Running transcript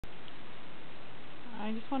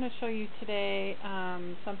I just want to show you today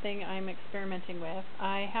something I'm experimenting with.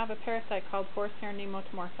 I have a parasite called Horsehair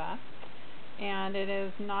Nematomorpha, and it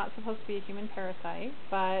is not supposed to be a human parasite,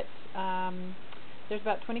 but there's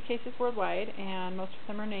about 20 cases worldwide, and most of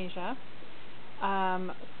them are in Asia.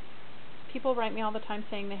 People write me all the time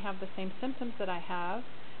saying they have the same symptoms that I have,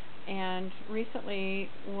 and recently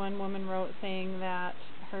one woman wrote saying that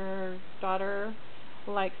her daughter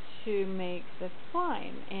likes to make this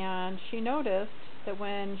slime, and she noticed that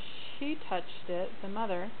when she touched it, the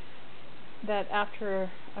mother, that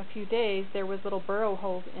after a few days there was little burrow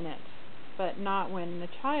holes in it, but not when the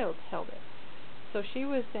child held it. So she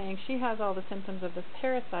was saying she has all the symptoms of this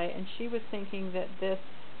parasite, and she was thinking that this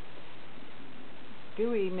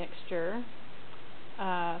gooey mixture,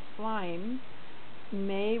 slime,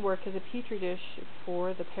 may work as a petri dish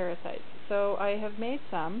for the parasites. So I have made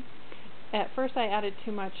some. At first I added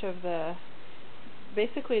too much of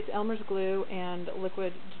basically it's Elmer's glue and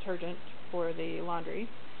liquid detergent for the laundry.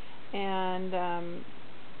 And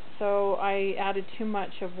so I added too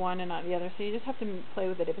much of one and not the other. So you just have to play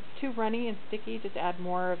with it. If it's too runny and sticky, just add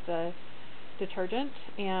more of the detergent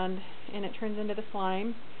and it turns into the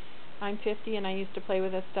slime. I'm 50 and I used to play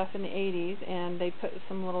with this stuff in the 80s, and they put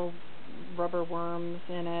some little rubber worms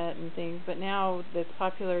in it and things, but now it's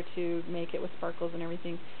popular to make it with sparkles and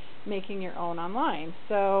everything, making your own online.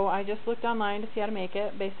 So I just looked online to see how to make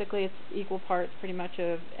it. Basically it's equal parts pretty much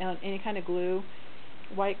of any kind of glue,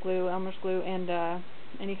 white glue, Elmer's glue, and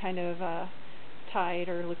any kind of Tide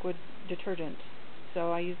or liquid detergent.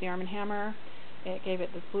 So I used the Arm & Hammer. It gave it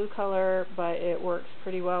this blue color, but it works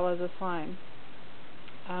pretty well as a slime.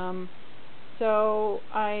 So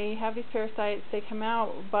I have these parasites. They come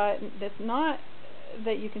out, but it's not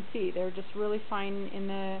that you can see. They're just really fine in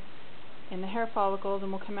the hair follicles,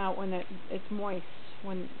 and will come out when it's moist.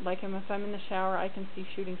 When, like, if I'm in the shower, I can see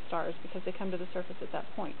shooting stars because they come to the surface at that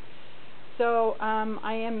point. So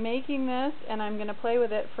I am making this, and I'm going to play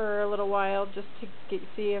with it for a little while just to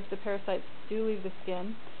see if the parasites do leave the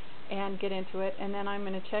skin and get into it, and then I'm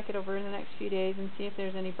going to check it over in the next few days and see if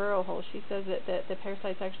there's any burrow holes. She says that the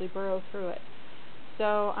parasites actually burrow through it.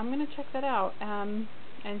 So I'm going to check that out and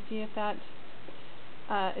see if that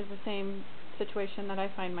is the same situation that I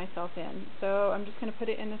find myself in. So I'm just going to put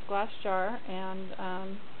it in this glass jar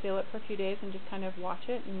and seal it for a few days and just kind of watch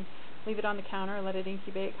it and leave it on the counter, let it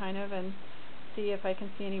incubate kind of, and see if I can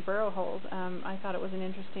see any burrow holes. I thought it was an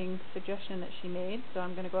interesting suggestion that she made, so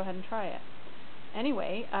I'm going to go ahead and try it.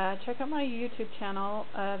 Anyway, check out my YouTube channel,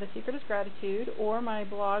 The Secret is Gratitude, or my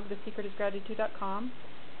blog, thesecretisgratitude.com,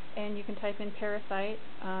 and you can type in parasite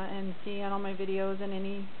and see on all my videos and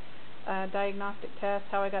any diagnostic tests,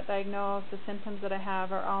 how I got diagnosed, the symptoms that I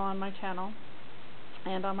have are all on my channel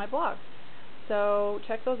and on my blog. So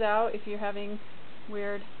check those out if you're having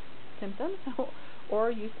weird symptoms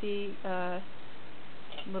or you see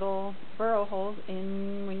little burrow holes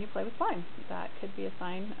in when you play with slime. That could be a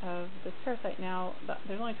sign of this parasite. Now,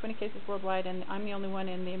 there's only 20 cases worldwide, and I'm the only one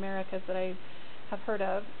in the Americas that I have heard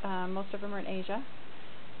of. Most of them are in Asia.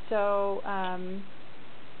 So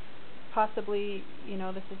possibly,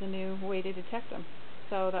 this is a new way to detect them.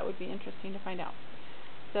 So that would be interesting to find out.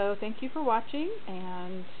 So thank you for watching,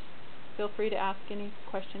 and feel free to ask any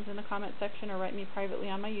questions in the comment section or write me privately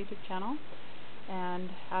on my YouTube channel.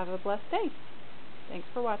 And have a blessed day. Thanks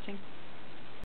for watching.